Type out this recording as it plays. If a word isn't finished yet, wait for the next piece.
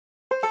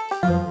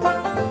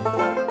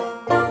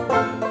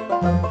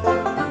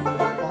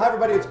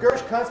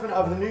Gersh Kuntzman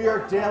of the New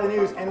York Daily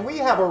News, and we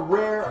have a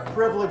rare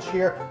privilege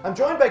here. I'm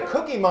joined by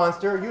Cookie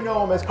Monster. You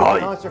know him as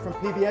Cookie Monster from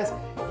PBS.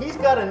 He's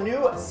got a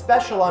new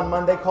special on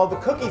Monday called The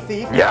Cookie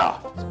Thief. Yeah.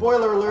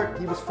 Spoiler alert,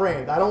 he was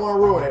framed. I don't want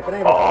to ruin it, but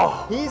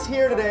anyway, he's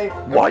here today.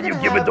 Why you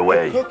give it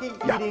away? Cookie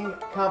eating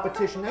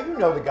competition. Now, you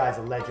know the guy's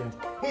a legend.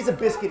 He's a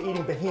biscuit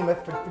eating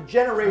behemoth for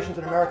generations,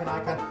 an American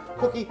icon.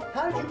 Cookie,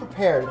 how did you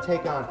prepare to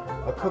take on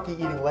a cookie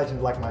eating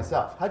legend like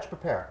myself? How'd you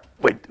prepare?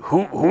 Wait,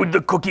 who the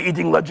cookie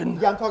eating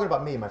legend? Yeah, I'm talking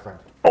about me, my friend.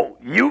 Oh,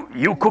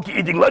 you cookie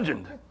eating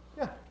legend?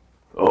 Yeah.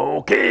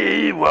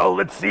 Okay, well,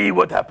 let's see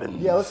what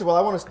happens. Yeah, listen, well,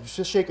 I want to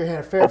just shake your hand.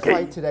 A fair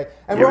fight today.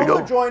 And Here we're we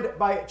also go. joined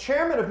by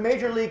Chairman of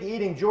Major League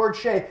Eating, George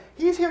Shea.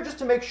 He's here just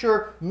to make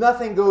sure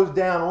nothing goes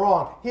down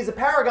wrong. He's a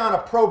paragon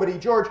of probity.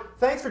 George,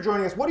 thanks for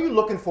joining us. What are you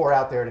looking for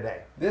out there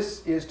today?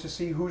 This is to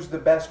see who's the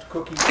best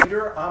cookie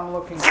eater. I'm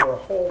looking for a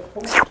whole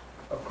host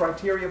of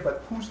criteria,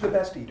 but who's the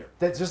best eater?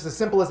 That's just as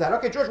simple as that.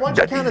 Okay, George, why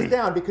don't you count us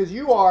down, because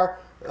you are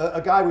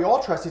a guy we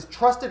all trust. He's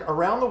trusted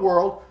around the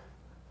world.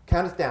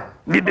 Count us down.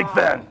 Me a big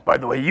fan, by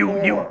the way.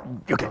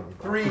 Okay.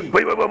 3.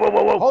 Wait.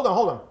 Hold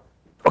on.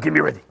 Okay,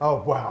 be ready.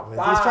 Oh, wow. He's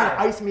 5. trying to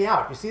ice me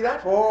out. You see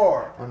that?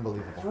 4.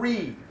 Unbelievable.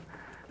 3,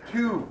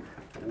 2,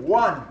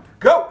 1,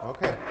 go!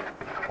 Okay.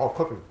 Oh,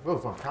 Cookie,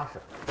 really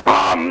fantastic.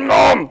 Nom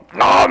nom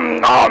nom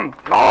nom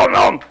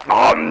nom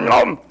nom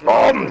nom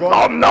nom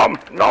nom nom nom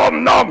nom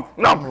nom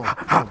nom.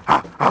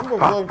 I'm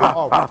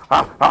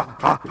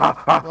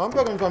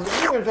going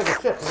to take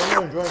a sip, because I'm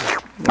really enjoying it.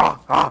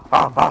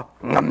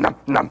 Nom nom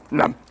nom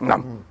nom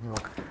nom.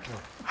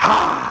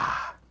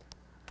 Ha!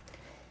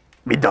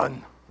 Me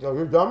done. Yo,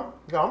 you're done?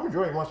 Yeah, I'm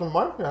enjoying it. You want some of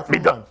mine? Yeah, Me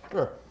done.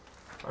 Sure.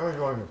 I'm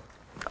enjoying it.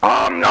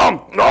 Nom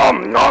nom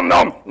nom nom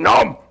nom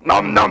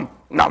nom nom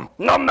nom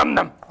nom nom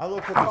nom. I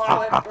love cookies.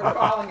 Call it. We're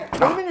calling it. What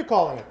do you mean you're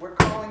calling it? We're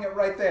calling it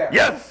right there.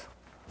 Yes,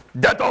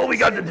 that's all we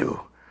got to do.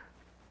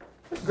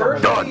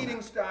 Gersh's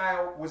eating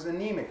style was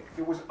anemic.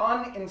 It was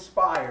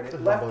uninspired.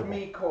 It left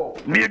me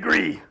cold. Me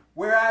agree.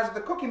 Whereas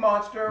the Cookie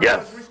Monster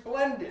Yes. was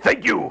resplendent.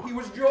 Thank you. He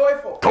was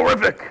joyful.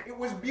 Terrific. It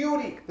was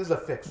beauty. This is a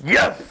fix.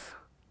 Yes.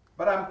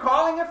 But I'm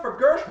calling it for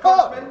Gersh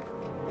Kuntzman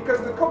because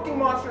the Cookie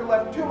Monster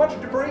left too much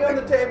debris on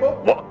the table.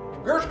 What?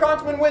 Gersh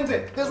Kuntzman wins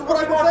it. This is what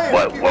I've been saying.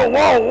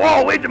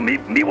 Whoa, wait,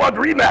 me want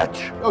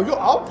rematch. Oh,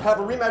 I'll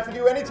have a rematch with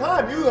you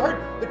anytime. You heard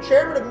the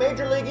chairman of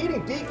Major League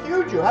Eating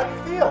DQ'd you. How do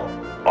you feel?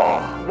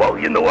 Oh, well,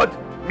 you know what?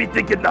 Me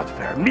think it not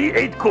fair. Me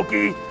ate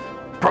cookie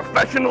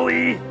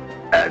professionally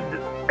and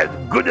as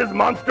good as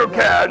Monster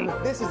can.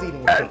 This is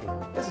eating a cookie.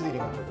 This is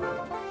eating a cookie.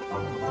 I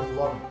just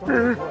love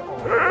it.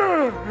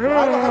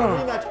 I will have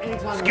a rematch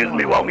anytime. Excuse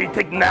me while me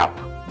take nap.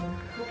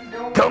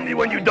 Tell me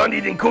when you're done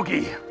eating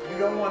cookie. You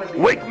don't want to be.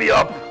 Wake me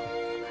up.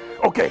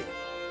 Okay,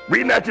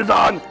 rematch is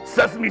on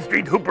Sesame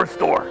Street Hooper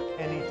Store.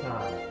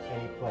 Anytime,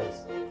 any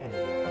place,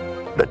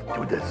 anywhere. Let's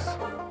do this.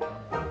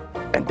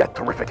 And that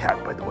terrific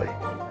hat, by the way.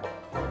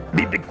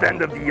 Be big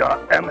fan of the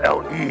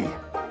MLE.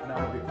 And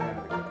I'm a big fan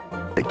of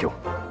it. Thank you.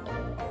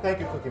 Thank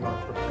you, Cookie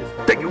Monster.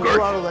 Thank you, Gersh.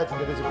 You are a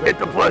legend. It is a great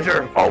It's a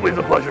pleasure. Always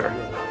a pleasure.